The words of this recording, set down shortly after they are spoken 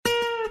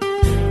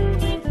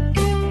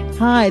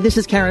Hi, this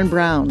is Karen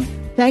Brown.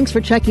 Thanks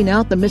for checking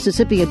out the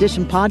Mississippi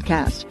Edition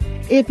podcast.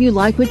 If you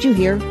like what you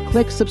hear,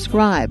 click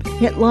subscribe,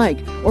 hit like,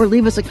 or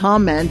leave us a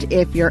comment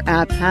if your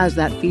app has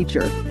that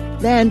feature.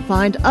 Then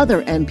find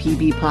other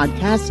MPB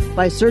podcasts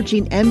by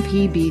searching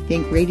MPB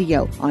Think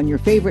Radio on your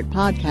favorite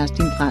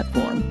podcasting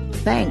platform.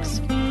 Thanks.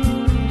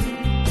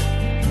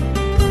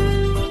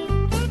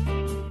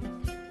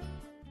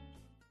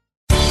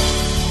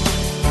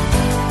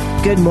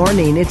 Good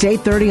morning. It's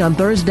 8:30 on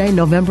Thursday,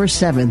 November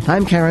 7th.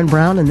 I'm Karen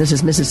Brown, and this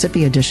is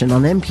Mississippi Edition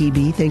on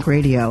MPB Think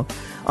Radio.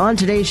 On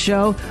today's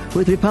show,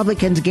 with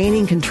Republicans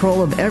gaining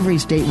control of every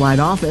statewide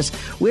office,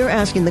 we're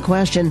asking the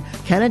question,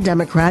 can a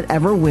Democrat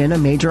ever win a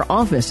major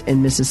office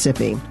in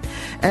Mississippi?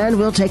 And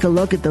we'll take a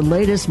look at the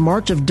latest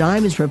March of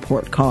Dimes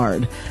report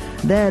card.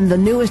 Then, the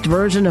newest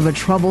version of a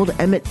troubled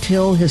Emmett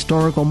Till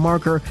historical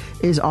marker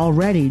is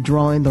already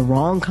drawing the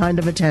wrong kind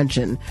of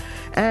attention.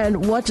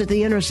 And what's at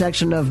the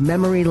intersection of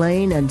Memory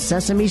Lane and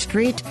Sesame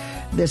Street?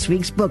 This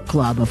week's book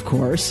club, of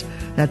course.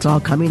 That's all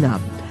coming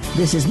up.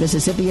 This is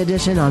Mississippi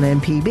Edition on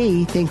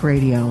MPB Think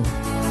Radio.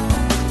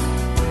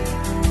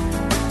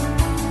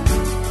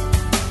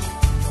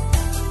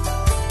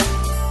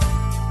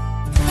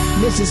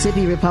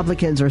 Mississippi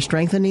Republicans are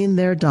strengthening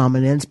their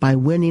dominance by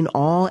winning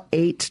all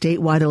 8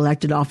 statewide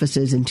elected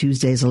offices in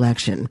Tuesday's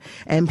election.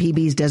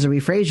 MPB's Desiree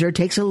Frazier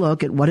takes a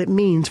look at what it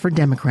means for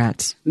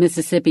Democrats.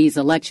 Mississippi's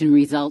election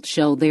results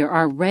show there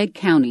are red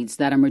counties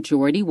that are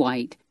majority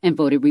white and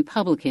voted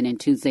Republican in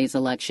Tuesday's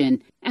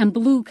election, and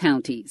blue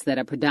counties that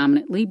are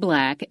predominantly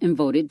black and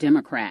voted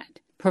Democrat.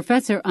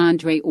 Professor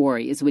Andre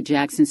Ori is with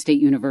Jackson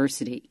State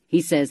University.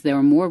 He says there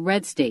are more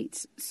red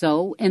states.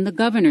 So, in the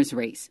governor's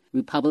race,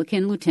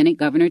 Republican Lieutenant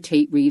Governor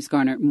Tate Reeves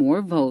garnered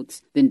more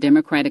votes than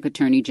Democratic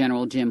Attorney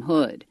General Jim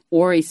Hood.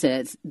 Ori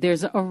says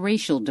there's a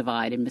racial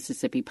divide in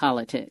Mississippi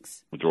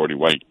politics. Majority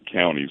white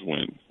counties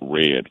went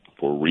red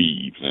for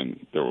Reeves, and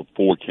there were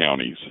 4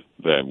 counties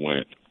that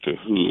went to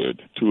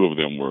Hood. 2 of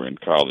them were in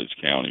college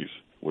counties,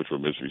 which were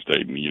Mississippi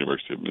State and the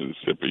University of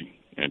Mississippi.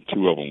 And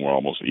 2 of them were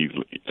almost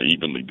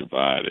evenly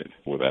divided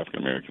with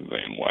African Americans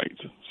and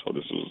whites. So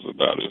this was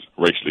about as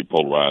racially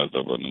polarized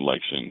of an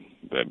election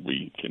that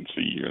we can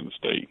see here in the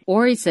state.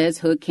 Ori says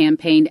Hood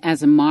campaigned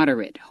as a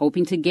moderate,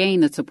 hoping to gain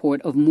the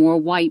support of more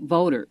white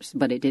voters,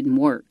 but it didn't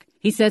work.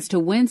 He says to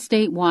win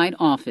statewide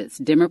office,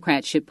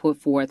 Democrats should put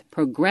forth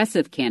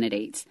progressive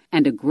candidates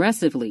and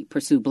aggressively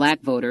pursue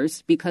black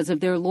voters because of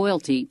their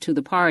loyalty to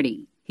the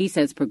party. He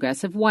says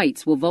progressive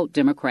whites will vote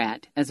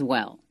Democrat as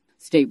well.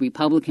 State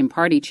Republican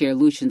Party Chair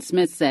Lucian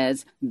Smith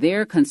says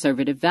their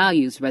conservative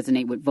values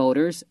resonate with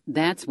voters.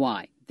 That's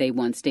why they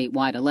won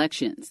statewide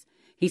elections.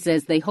 He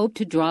says they hope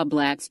to draw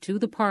blacks to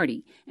the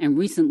party and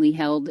recently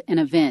held an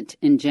event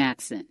in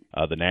Jackson.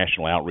 The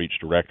National Outreach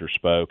Director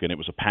spoke, and it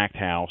was a packed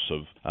house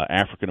of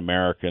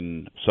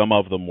African-American. Some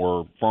of them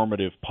were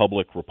affirmative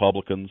public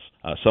Republicans.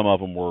 Some of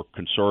them were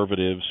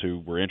conservatives who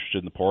were interested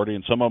in the party,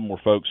 and some of them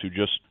were folks who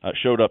just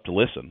showed up to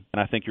listen.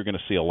 And I think you're going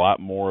to see a lot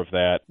more of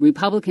that.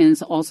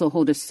 Republicans also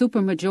hold a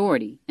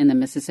supermajority in the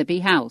Mississippi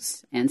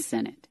House and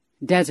Senate.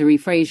 Desiree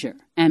Frazier,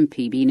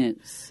 MPB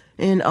News.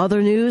 In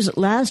other news,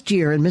 last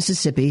year in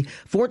Mississippi,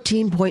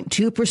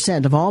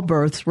 14.2% of all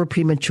births were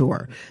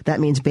premature. That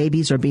means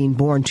babies are being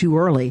born too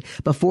early,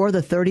 before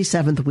the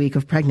 37th week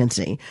of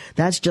pregnancy.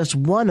 That's just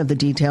one of the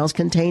details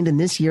contained in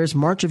this year's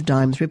March of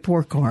Dimes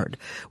report card.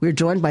 We're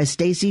joined by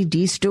Stacey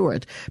D.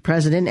 Stewart,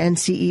 President and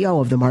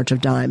CEO of the March of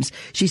Dimes.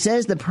 She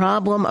says the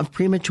problem of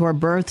premature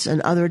births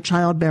and other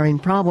childbearing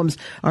problems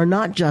are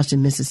not just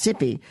in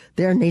Mississippi,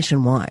 they're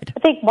nationwide. I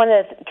think one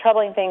of the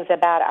troubling things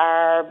about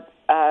our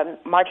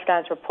March of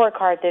Dimes report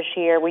card this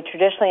year, we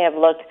traditionally have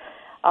looked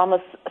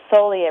almost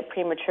solely at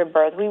premature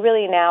birth. We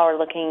really now are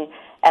looking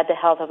at the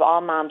health of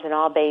all moms and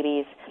all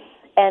babies.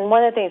 And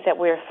one of the things that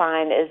we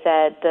find is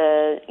that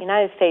the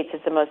United States is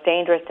the most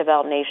dangerous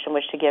developed nation in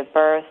which to give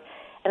birth.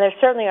 And there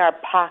certainly are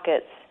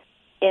pockets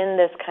in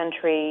this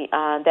country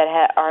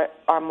that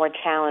are more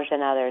challenged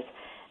than others.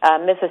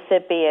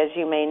 Mississippi, as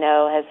you may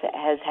know,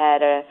 has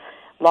had a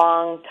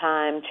long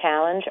time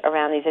challenge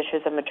around these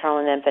issues of maternal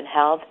and infant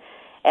health.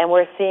 And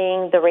we're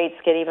seeing the rates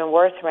get even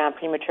worse around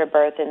premature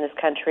birth in this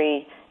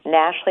country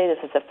nationally.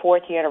 This is the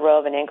 4th year in a row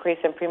of an increase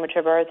in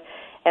premature birth.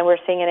 And we're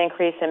seeing an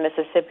increase in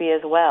Mississippi as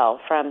well,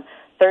 from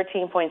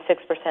 13.6%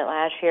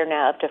 last year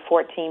now up to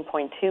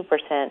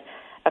 14.2%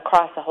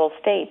 across the whole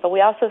state. But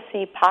we also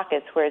see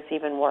pockets where it's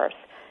even worse.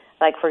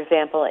 Like, for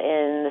example,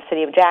 in the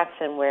city of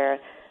Jackson, where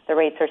the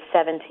rates are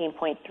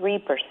 17.3%.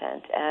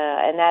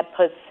 And that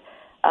puts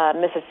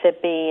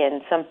Mississippi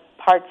and some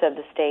parts of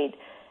the state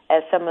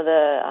as some of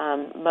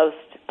the most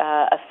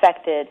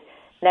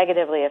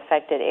negatively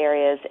affected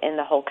areas in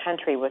the whole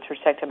country with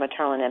respect to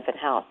maternal and infant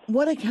health.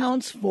 What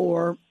accounts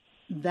for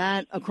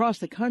that across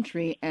the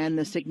country and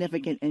the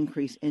significant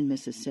increase in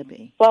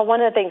Mississippi? Well,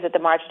 one of the things that the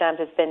March Dimes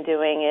has been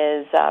doing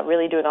is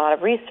really doing a lot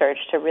of research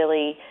to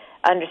really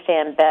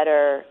understand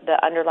better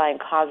the underlying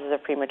causes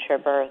of premature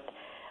birth.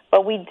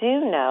 But we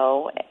do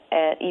know,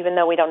 even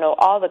though we don't know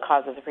all the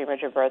causes of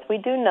premature birth, we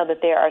do know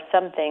that there are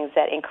some things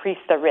that increase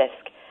the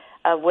risk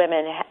of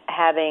women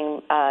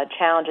having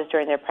challenges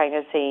during their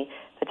pregnancy,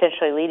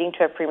 potentially leading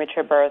to a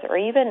premature birth, or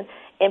even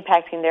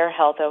impacting their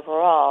health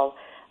overall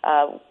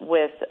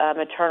with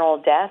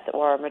maternal death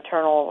or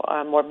maternal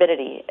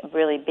morbidity,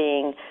 really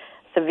being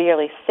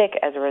severely sick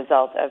as a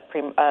result of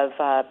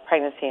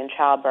pregnancy and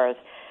childbirth.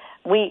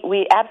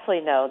 We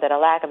absolutely know that a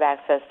lack of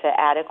access to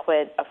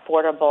adequate,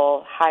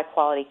 affordable,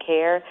 high-quality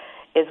care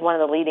is one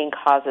of the leading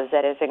causes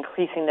that is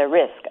increasing the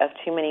risk of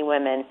too many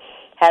women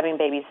having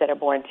babies that are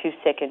born too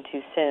sick and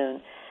too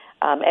soon.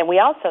 And we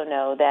also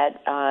know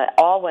that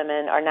all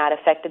women are not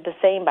affected the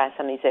same by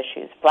some of these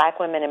issues. Black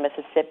women in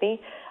Mississippi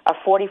are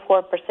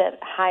 44%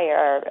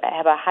 higher,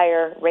 have a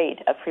higher rate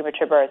of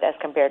premature birth as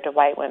compared to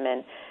white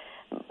women.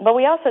 But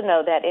we also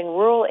know that in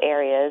rural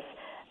areas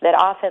that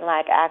often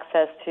lack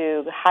access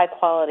to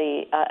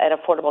high-quality and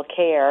affordable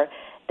care,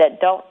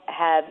 that don't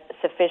have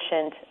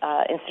sufficient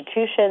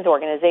institutions,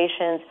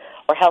 organizations,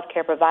 or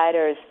healthcare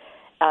providers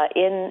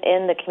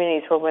in the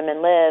communities where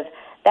women live,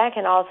 that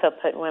can also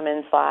put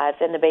women's lives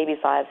and the babies'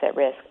 lives at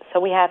risk. So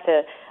we have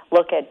to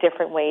look at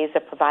different ways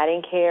of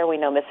providing care. We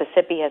know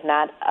Mississippi has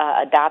not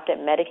adopted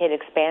Medicaid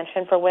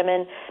expansion for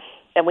women,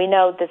 and we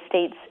know the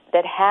states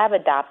that have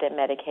adopted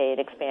Medicaid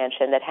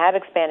expansion, that have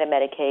expanded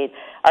Medicaid,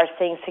 are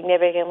seeing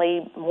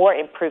significantly more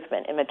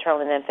improvement in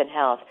maternal and infant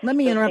health. Let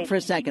me interrupt for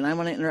a second. I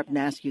want to interrupt and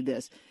ask you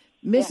this.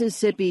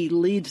 Mississippi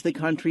leads the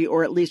country,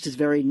 or at least is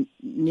very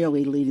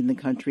nearly leading the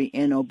country,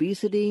 in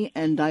obesity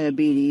and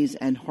diabetes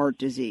and heart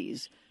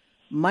disease.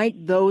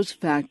 Might those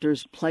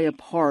factors play a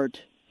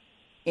part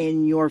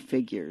in your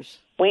figures?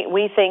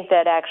 We think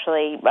that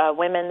actually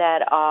women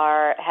that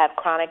have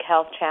chronic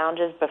health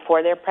challenges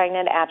before they're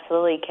pregnant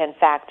absolutely can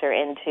factor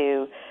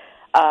into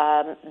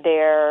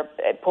their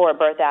poor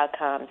birth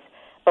outcomes.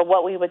 But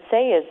what we would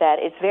say is that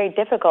it's very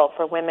difficult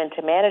for women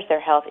to manage their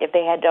health if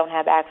they don't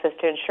have access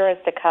to insurance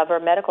to cover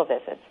medical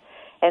visits.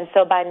 And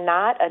so by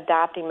not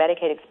adopting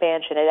Medicaid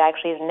expansion, it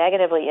actually is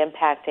negatively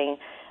impacting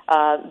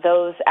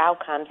those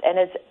outcomes, and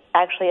it's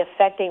actually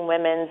affecting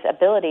women's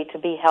ability to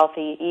be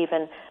healthy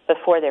even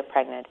before they're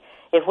pregnant.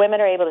 If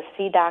women are able to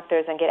see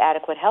doctors and get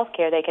adequate health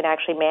care, they can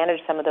actually manage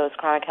some of those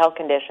chronic health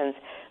conditions,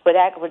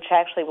 which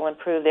actually will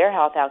improve their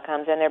health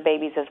outcomes and their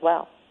babies as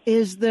well.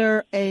 Is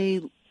there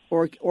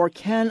or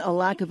can a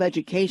lack of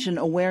education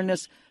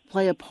awareness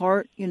play a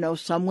part? You know,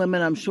 some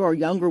women, I'm sure,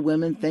 younger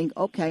women think,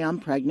 okay, I'm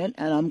pregnant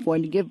and I'm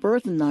going to give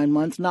birth in 9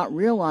 months, not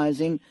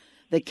realizing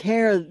the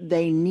care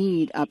they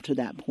need up to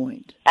that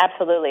point.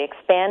 Absolutely.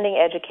 Expanding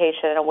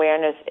education and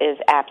awareness is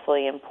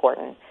absolutely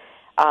important.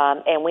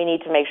 And we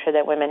need to make sure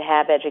that women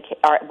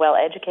are well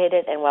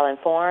educated and well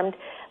informed.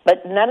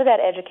 But none of that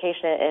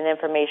education and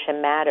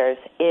information matters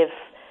if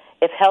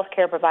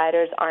healthcare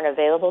providers aren't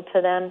available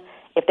to them,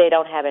 if they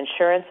don't have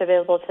insurance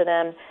available to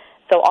them.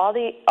 So all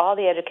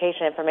the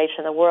education information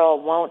in the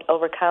world won't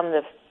overcome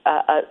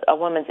a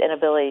woman's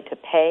inability to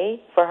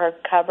pay for her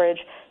coverage,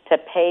 to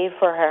pay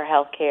for her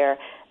health care.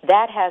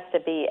 That has to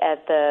be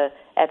at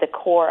the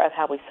core of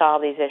how we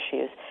solve these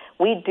issues.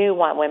 We do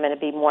want women to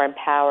be more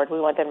empowered.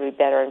 We want them to be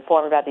better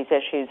informed about these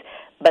issues.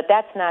 But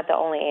that's not the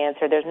only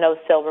answer. There's no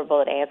silver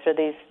bullet answer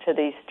to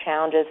these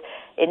challenges.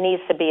 It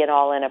needs to be an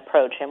all-in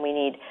approach, and we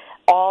need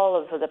all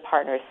of the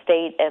partners,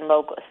 state and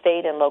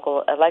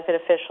local elected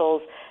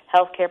officials,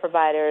 healthcare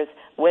providers,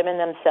 women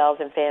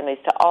themselves, and families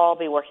to all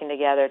be working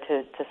together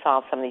to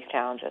solve some of these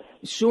challenges.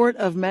 Short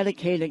of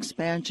Medicaid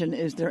expansion,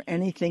 is there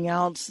anything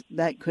else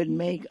that could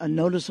make a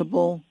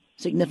noticeable,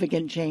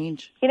 significant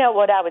change? You know,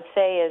 what I would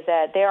say is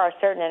that there are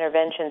certain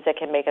interventions that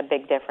can make a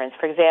big difference.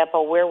 For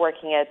example, we're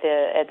working at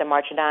the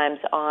March of Dimes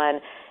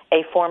on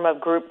a form of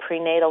group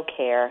prenatal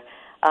care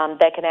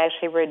that can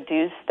actually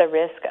reduce the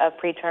risk of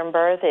preterm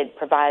birth. It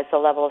provides a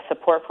level of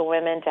support for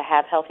women to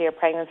have healthier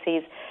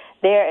pregnancies.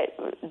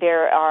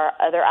 There are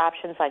other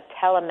options like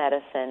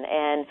telemedicine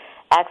and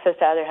access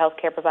to other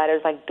healthcare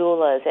providers like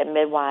doulas and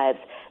midwives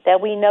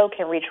that we know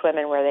can reach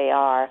women where they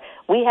are.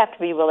 We have to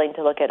be willing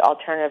to look at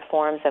alternative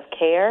forms of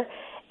care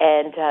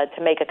and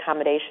to make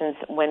accommodations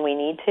when we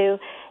need to.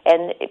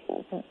 And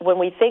when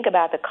we think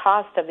about the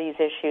cost of these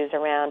issues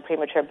around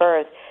premature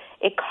birth,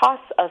 it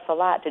costs us a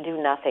lot to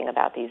do nothing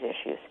about these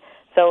issues.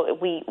 So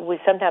we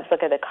sometimes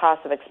look at the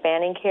cost of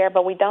expanding care,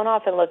 but we don't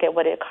often look at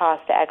what it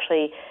costs to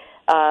actually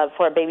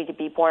for a baby to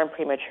be born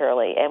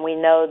prematurely. And we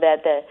know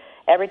that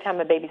every time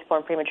a baby's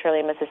born prematurely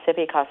in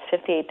Mississippi, it costs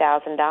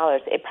 $58,000.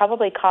 It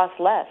probably costs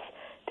less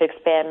to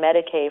expand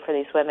Medicaid for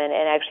these women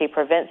and actually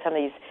prevent some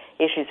of these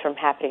issues from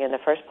happening in the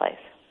first place.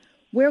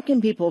 Where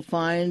can people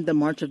find the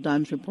March of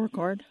Dimes report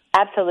card?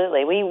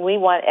 Absolutely. We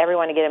want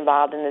everyone to get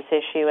involved in this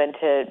issue and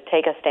to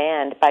take a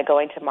stand by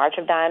going to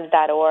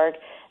marchofdimes.org,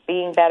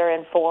 being better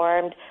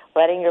informed,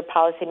 letting your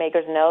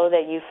policymakers know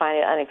that you find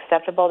it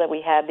unacceptable that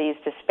we have these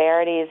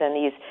disparities and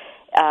these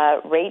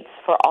rates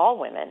for all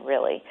women,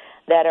 really,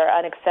 that are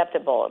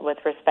unacceptable with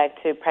respect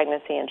to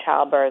pregnancy and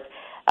childbirth.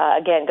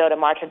 Again, go to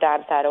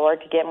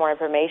marchofdimes.org to get more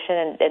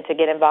information and to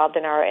get involved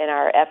in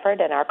our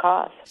effort and our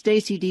cause.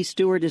 Stacey D.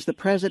 Stewart is the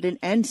president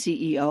and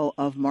CEO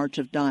of March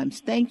of Dimes.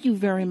 Thank you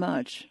very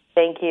much.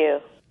 Thank you.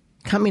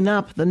 Coming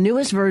up, the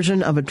newest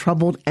version of a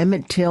troubled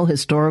Emmett Till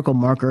historical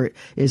marker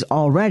is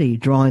already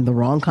drawing the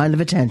wrong kind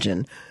of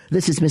attention.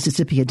 This is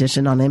Mississippi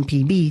Edition on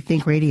MPB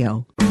Think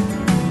Radio.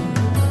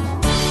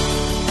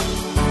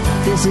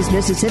 This is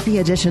Mississippi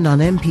Edition on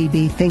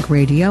MPB Think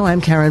Radio.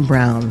 I'm Karen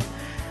Brown.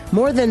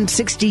 More than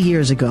 60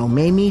 years ago,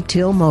 Mamie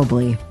Till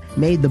Mobley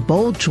made the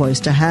bold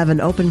choice to have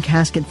an open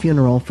casket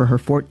funeral for her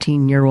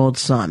 14-year-old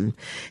son.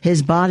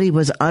 His body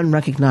was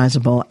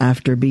unrecognizable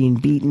after being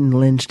beaten,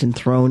 lynched, and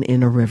thrown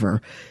in a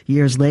river.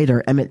 Years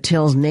later, Emmett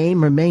Till's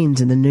name remains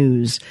in the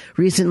news.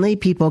 Recently,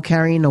 people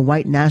carrying a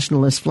white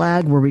nationalist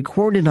flag were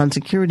recorded on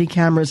security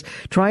cameras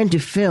trying to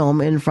film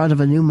in front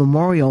of a new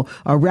memorial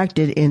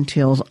erected in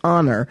Till's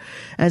honor.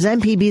 As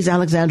MPB's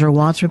Alexandra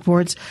Watts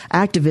reports,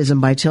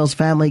 activism by Till's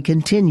family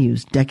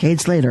continues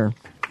decades later.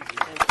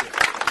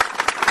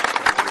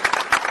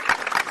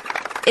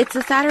 It's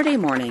a Saturday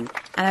morning,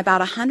 and about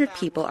 100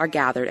 people are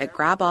gathered at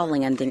Graball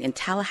Landing in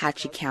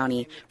Tallahatchie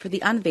County for the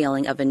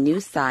unveiling of a new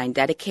sign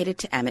dedicated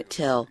to Emmett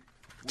Till.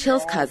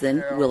 Till's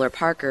cousin, Willer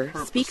Parker,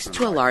 speaks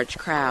to a large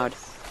crowd.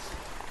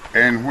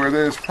 And where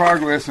there's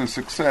progress and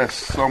success,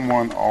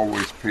 someone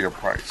always pay a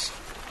price.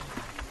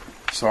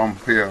 Some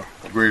pay a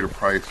greater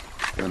price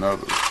than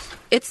others.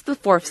 It's the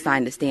fourth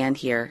sign to stand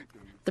here.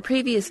 The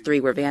previous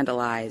three were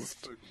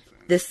vandalized.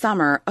 This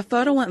summer, a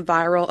photo went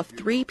viral of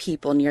three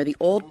people near the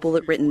old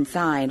bullet-written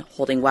sign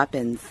holding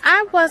weapons.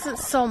 I wasn't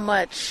so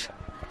much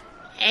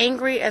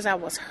angry as I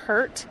was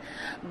hurt,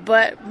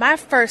 but my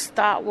first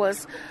thought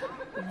was,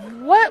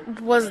 what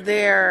was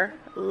their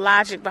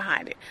logic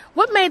behind it?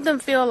 What made them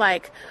feel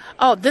like,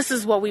 oh, this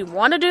is what we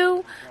want to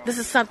do? This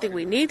is something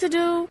we need to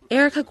do?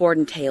 Erica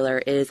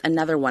Gordon-Taylor is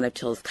another one of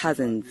Till's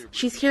cousins.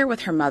 She's here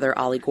with her mother,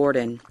 Ollie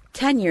Gordon.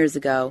 10 years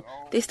ago,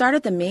 they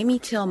started the Mamie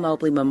Till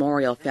Mobley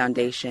Memorial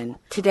Foundation.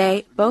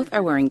 Today, both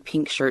are wearing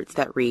pink shirts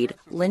that read,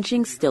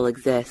 "Lynching still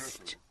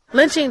exists."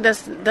 Lynching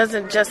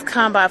doesn't just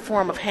come by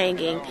form of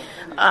hanging.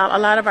 A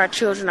lot of our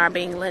children are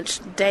being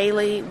lynched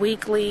daily,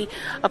 weekly,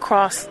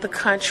 across the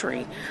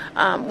country.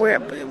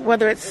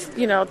 Whether it's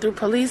through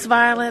police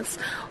violence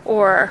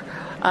or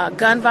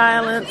gun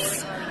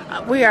violence,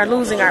 we are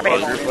losing our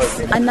babies.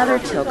 Another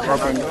Till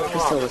cousin,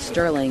 Priscilla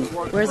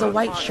Sterling, wears a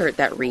white shirt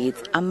that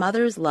reads, "A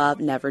mother's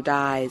love never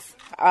dies."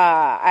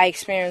 I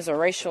experienced a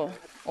racial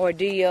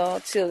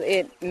ordeal till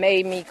it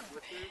made me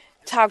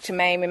talk to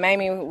Mamie.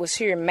 Mamie was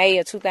here in May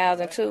of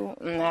 2002,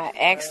 and I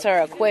asked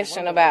her a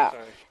question about,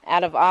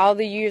 out of all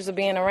the years of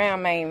being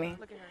around Mamie,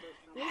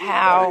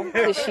 how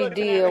could she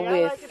deal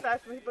with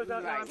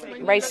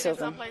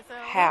racism?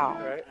 How?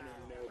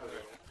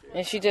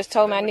 And she just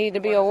told me I need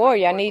to be a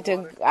warrior.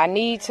 I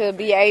need to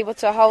be able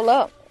to hold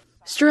up.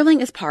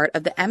 Sterling is part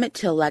of the Emmett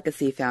Till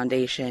Legacy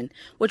Foundation,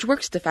 which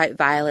works to fight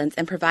violence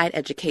and provide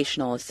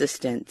educational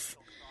assistance.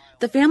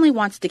 The family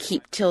wants to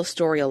keep Till's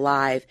story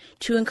alive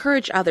to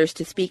encourage others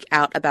to speak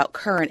out about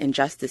current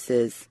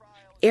injustices.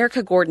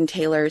 Erica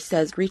Gordon-Taylor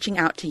says reaching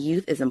out to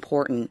youth is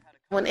important.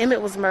 When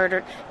Emmett was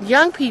murdered,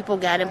 young people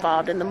got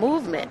involved in the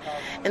movement.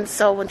 And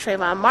so when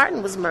Trayvon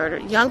Martin was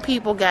murdered, young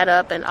people got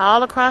up, and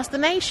all across the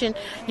nation,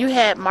 you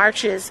had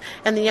marches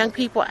and the young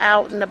people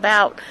out and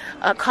about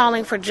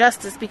calling for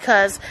justice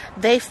because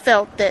they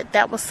felt that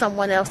that was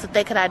someone else that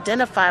they could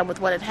identify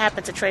with what had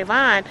happened to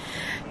Trayvon.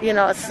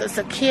 It's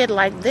a kid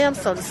like them,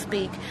 so to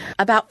speak.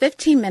 About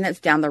 15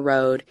 minutes down the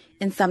road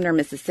in Sumner,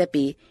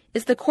 Mississippi,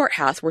 is the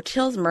courthouse where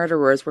Till's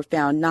murderers were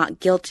found not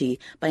guilty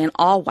by an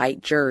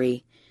all-white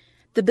jury.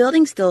 The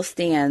building still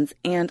stands,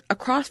 and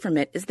across from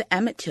it is the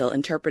Emmett Till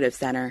Interpretive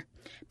Center.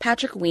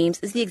 Patrick Weems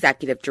is the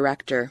executive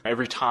director.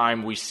 Every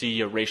time we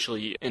see a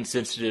racially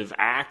insensitive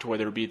act,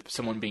 whether it be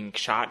someone being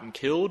shot and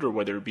killed or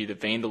whether it be the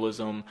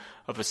vandalism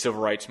of a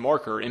civil rights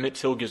marker, Emmett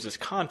Till gives us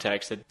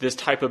context that this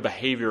type of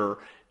behavior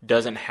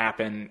doesn't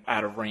happen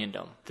out of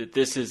random, that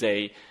this is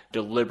a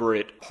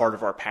deliberate part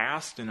of our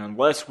past, and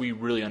unless we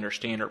really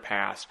understand our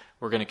past,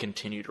 we're going to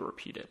continue to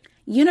repeat it.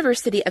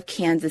 University of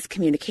Kansas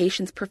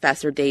communications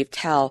professor Dave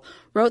Tell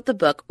wrote the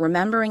book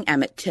Remembering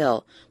Emmett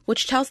Till,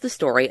 which tells the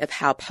story of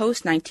how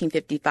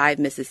post-1955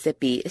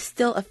 Mississippi is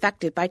still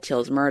affected by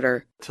Till's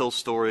murder. Till's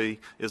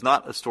story is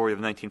not a story of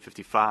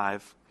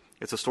 1955.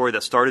 It's a story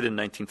that started in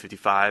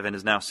 1955 and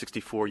is now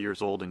 64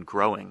 years old and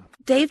growing.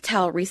 Dave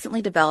Tell recently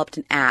developed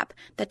an app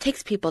that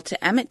takes people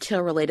to Emmett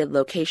Till-related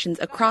locations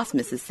across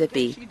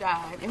Mississippi. She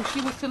died, and she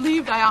was to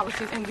leave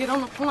dialysis and get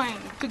on a plane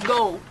to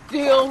go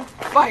still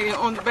fighting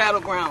on the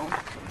battleground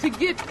to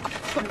get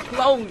some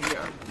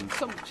closure,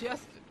 some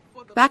justice.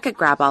 Back at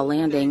Graball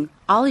Landing,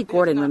 Ollie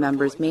Gordon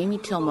remembers Mamie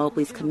Till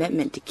Mobley's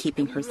commitment to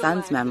keeping her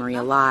son's memory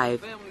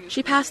alive.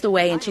 She passed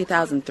away in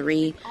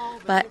 2003,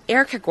 but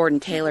Erica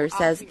Gordon-Taylor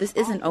says this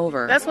isn't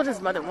over. That's what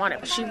his mother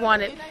wanted. She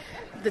wanted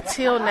the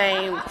Till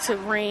name to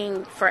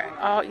ring for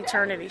all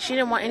eternity. She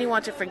didn't want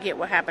anyone to forget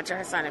what happened to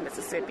her son in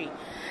Mississippi.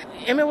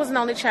 Emmett was an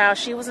only child.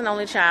 She was an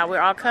only child.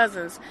 We're all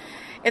cousins.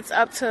 It's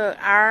up to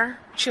our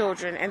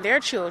children and their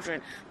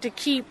children to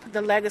keep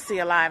the legacy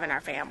alive in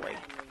our family.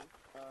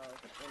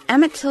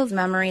 Emmett Till's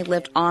memory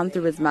lived on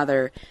through his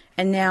mother,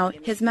 and now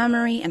his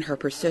memory and her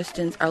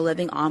persistence are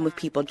living on with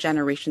people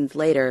generations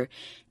later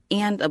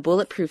and a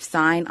bulletproof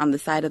sign on the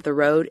side of the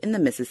road in the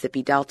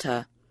Mississippi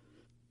Delta.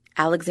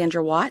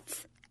 Alexandra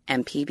Watts,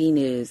 MPB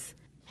News.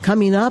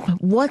 Coming up,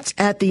 what's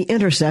at the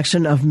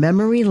intersection of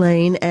Memory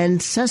Lane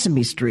and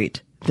Sesame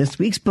Street? This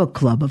week's book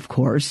club, of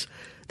course.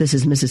 This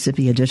is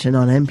Mississippi Edition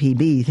on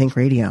MPB Think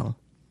Radio.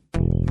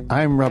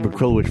 I'm Robert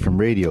Krulwich from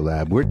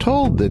Radiolab. We're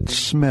told that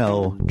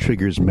smell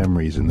triggers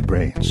memories in the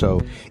brain.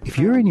 So if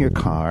you're in your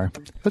car,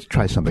 let's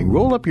try something.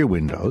 Roll up your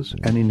windows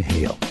and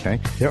inhale, okay?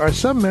 There are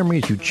some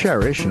memories you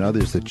cherish and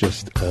others that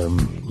just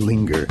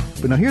linger.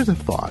 But now here's a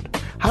thought.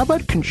 How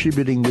about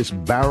contributing this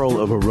barrel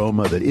of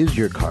aroma that is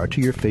your car to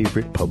your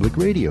favorite public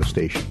radio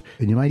station?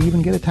 And you might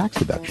even get a tax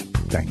deduction.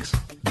 Thanks.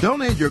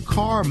 Donate your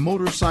car,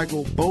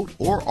 motorcycle, boat,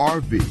 or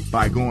RV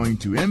by going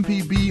to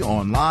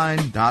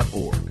mpbonline.org.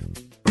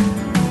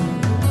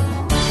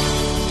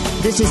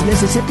 This is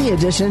Mississippi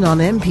Edition on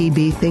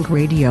MPB Think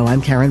Radio.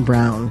 I'm Karen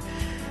Brown.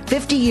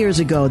 50 years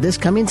ago, this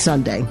coming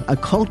Sunday, a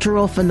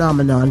cultural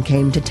phenomenon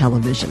came to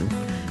television.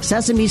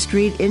 Sesame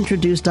Street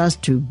introduced us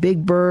to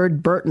Big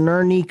Bird, Bert and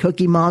Ernie,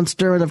 Cookie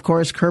Monster, and of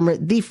course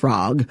Kermit the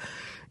Frog.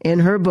 In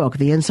her book,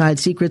 The Inside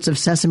Secrets of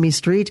Sesame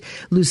Street,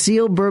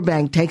 Lucille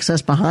Burbank takes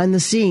us behind the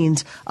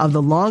scenes of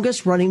the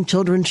longest-running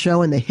children's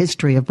show in the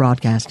history of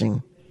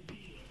broadcasting.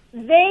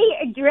 They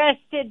addressed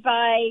it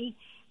by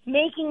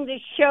making the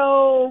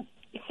show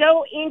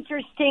so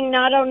interesting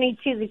not only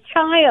to the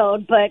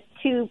child but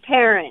to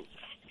parents,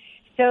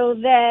 so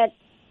that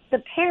the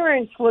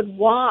parents would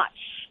watch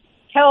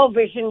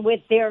television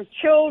with their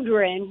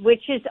children,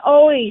 which is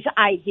always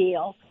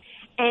ideal.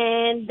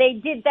 And they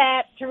did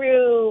that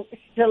through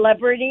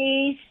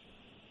celebrities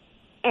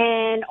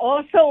and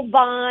also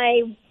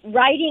by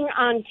writing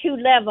on two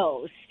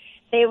levels.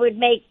 They would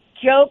make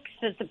jokes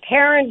that the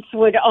parents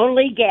would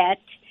only get,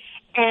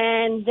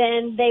 and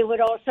then they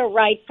would also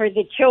write for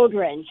the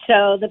children.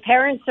 So the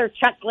parents are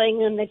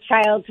chuckling and the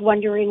child's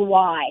wondering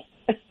why.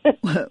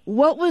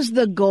 What was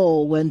the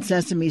goal when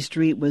Sesame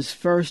Street was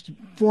first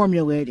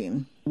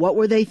formulating? What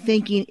were they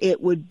thinking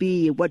it would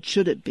be? What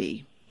should it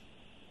be?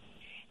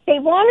 They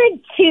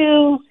wanted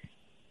to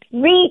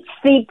reach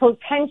the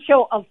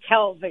potential of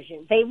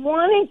television. They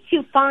wanted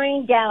to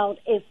find out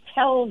if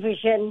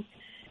television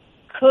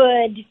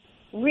could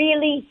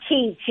really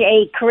teach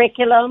a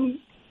curriculum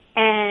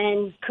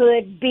and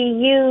could be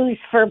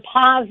used for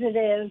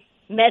positive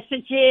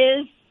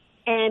messages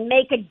and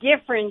make a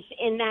difference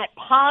in that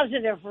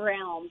positive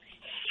realm.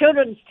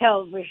 Children's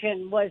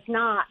television was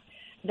not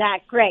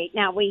that great.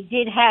 Now, we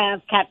did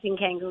have Captain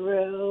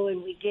Kangaroo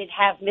and we did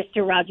have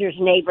Mr. Rogers'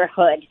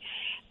 Neighborhood,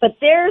 but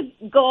their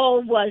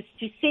goal was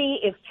to see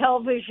if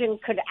television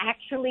could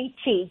actually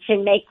teach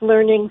and make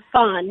learning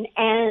fun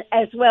and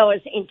as well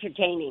as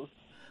entertaining.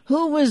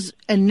 Who was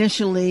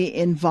initially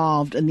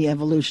involved in the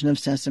evolution of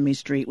Sesame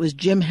Street? Was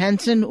Jim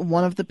Henson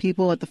one of the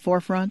people at the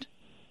forefront?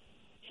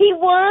 He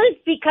was,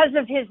 because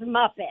of his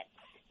Muppets.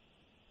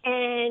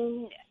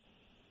 And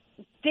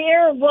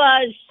there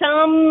was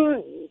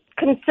some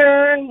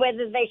concern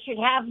whether they should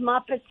have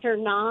Muppets or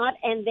not,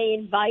 and they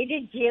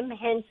invited Jim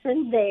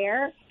Henson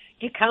there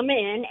to come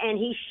in, and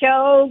he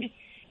showed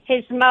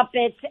his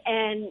Muppets,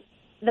 and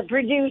the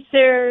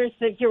producers,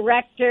 the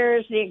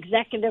directors, the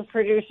executive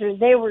producers,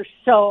 they were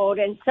sold,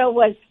 and so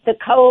was the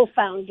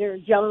co-founder,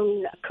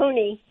 Joan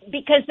Cooney,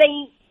 because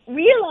they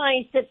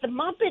realized that the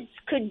Muppets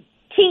could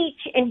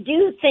teach and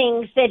do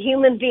things that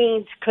human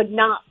beings could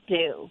not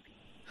do.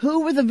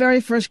 Who were the very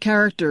first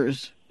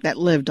characters that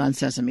lived on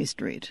Sesame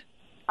Street?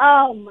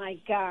 Oh, my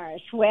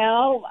gosh.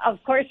 Well,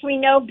 of course, we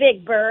know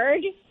Big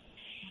Bird,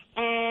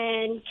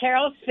 and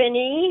Carol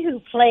Finney, who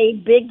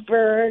played Big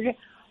Bird,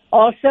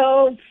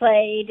 also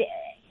played,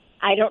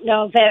 I don't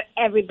know if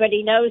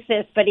everybody knows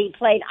this, but he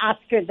played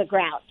Oscar the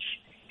Grouch.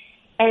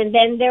 And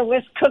then there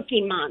was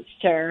Cookie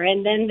Monster,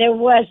 and then there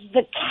was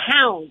the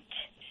Count,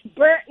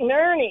 Bert and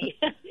Ernie.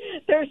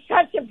 They're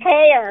such a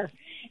pair.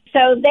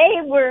 So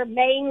they were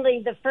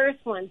mainly the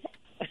first ones.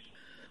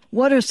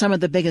 What are some of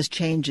the biggest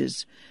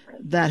changes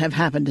that have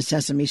happened to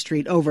Sesame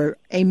Street over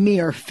a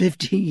mere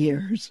 50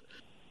 years?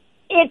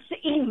 Its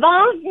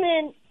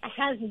involvement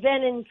has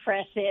been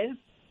impressive.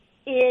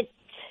 It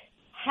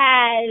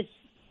has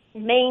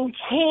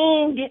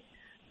maintained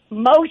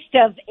most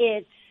of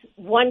its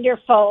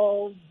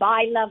wonderful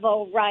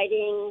bi-level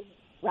writing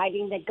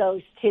that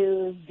goes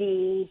to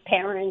the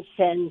parents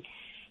and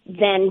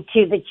then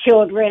to the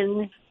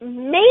children.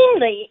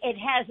 Mainly, it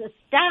has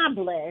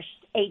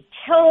established a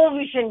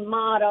television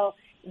model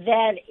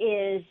that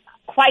is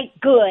quite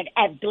good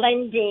at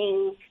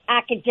blending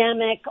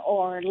academic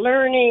or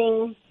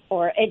learning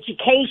or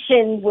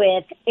education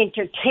with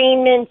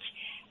entertainment.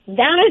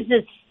 That is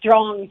a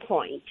strong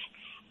point.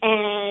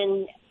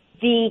 And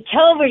the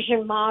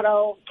television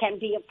model can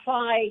be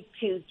applied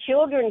to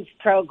children's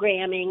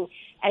programming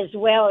as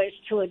well as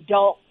to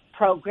adult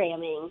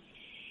programming.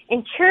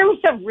 In terms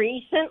of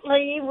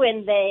recently,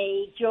 when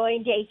they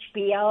joined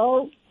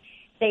HBO,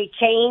 they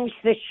changed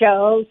the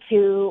show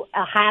to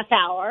a half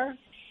hour,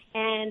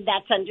 and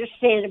that's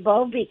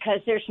understandable because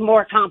there's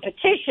more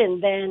competition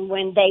than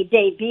when they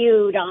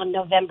debuted on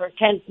November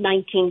 10th,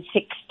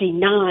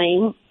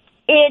 1969.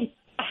 It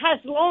has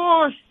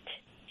lost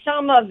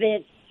some of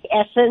its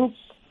essence,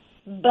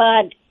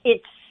 but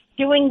it's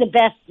doing the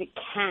best it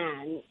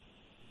can.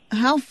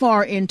 How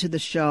far into the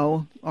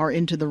show, or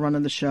into the run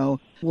of the show,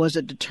 was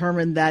it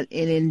determined that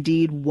it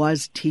indeed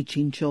was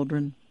teaching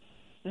children?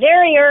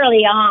 Very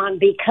early on,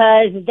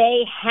 because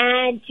they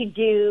had to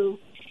do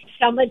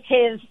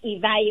summative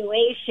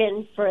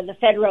evaluation for the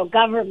federal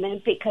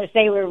government because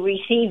they were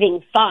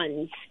receiving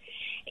funds.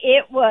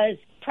 It was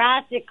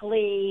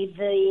practically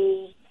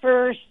the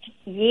first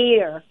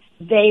year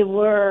they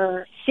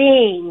were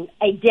seeing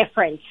a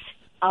difference,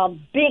 a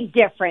big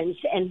difference.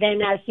 And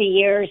then as the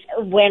years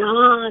went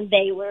on,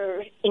 they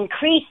were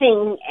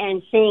increasing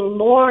and seeing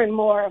more and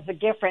more of a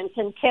difference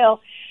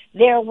until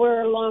there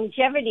were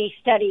longevity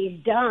studies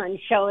done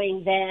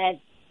showing that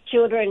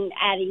children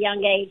at a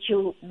young age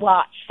who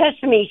watched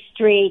Sesame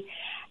Street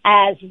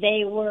as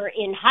they were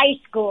in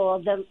high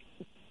school,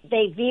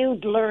 they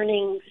viewed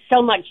learning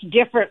so much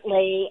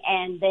differently,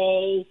 and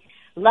they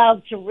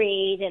loved to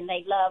read and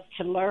they loved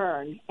to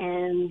learn.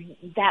 And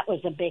that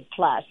was a big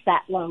plus,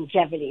 that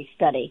longevity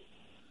study.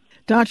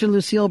 Dr.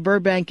 Lucille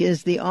Burbank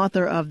is the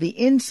author of The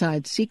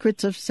Inside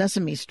Secrets of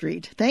Sesame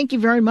Street. Thank you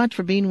very much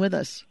for being with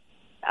us.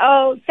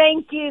 Oh,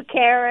 thank you,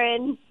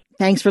 Karen.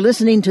 Thanks for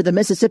listening to the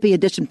Mississippi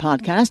Edition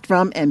podcast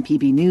from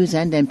MPB News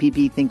and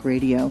MPB Think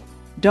Radio.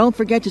 Don't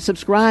forget to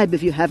subscribe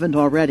if you haven't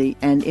already,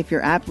 and if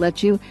your app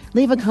lets you,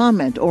 leave a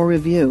comment or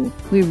review.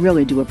 We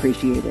really do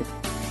appreciate it.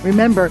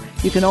 Remember,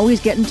 you can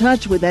always get in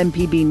touch with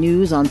MPB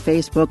News on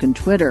Facebook and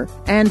Twitter,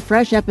 and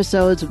fresh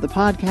episodes of the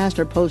podcast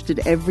are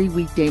posted every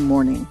weekday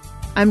morning.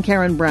 I'm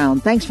Karen Brown.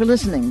 Thanks for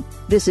listening.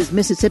 This is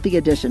Mississippi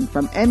Edition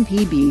from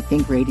MPB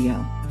Think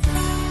Radio.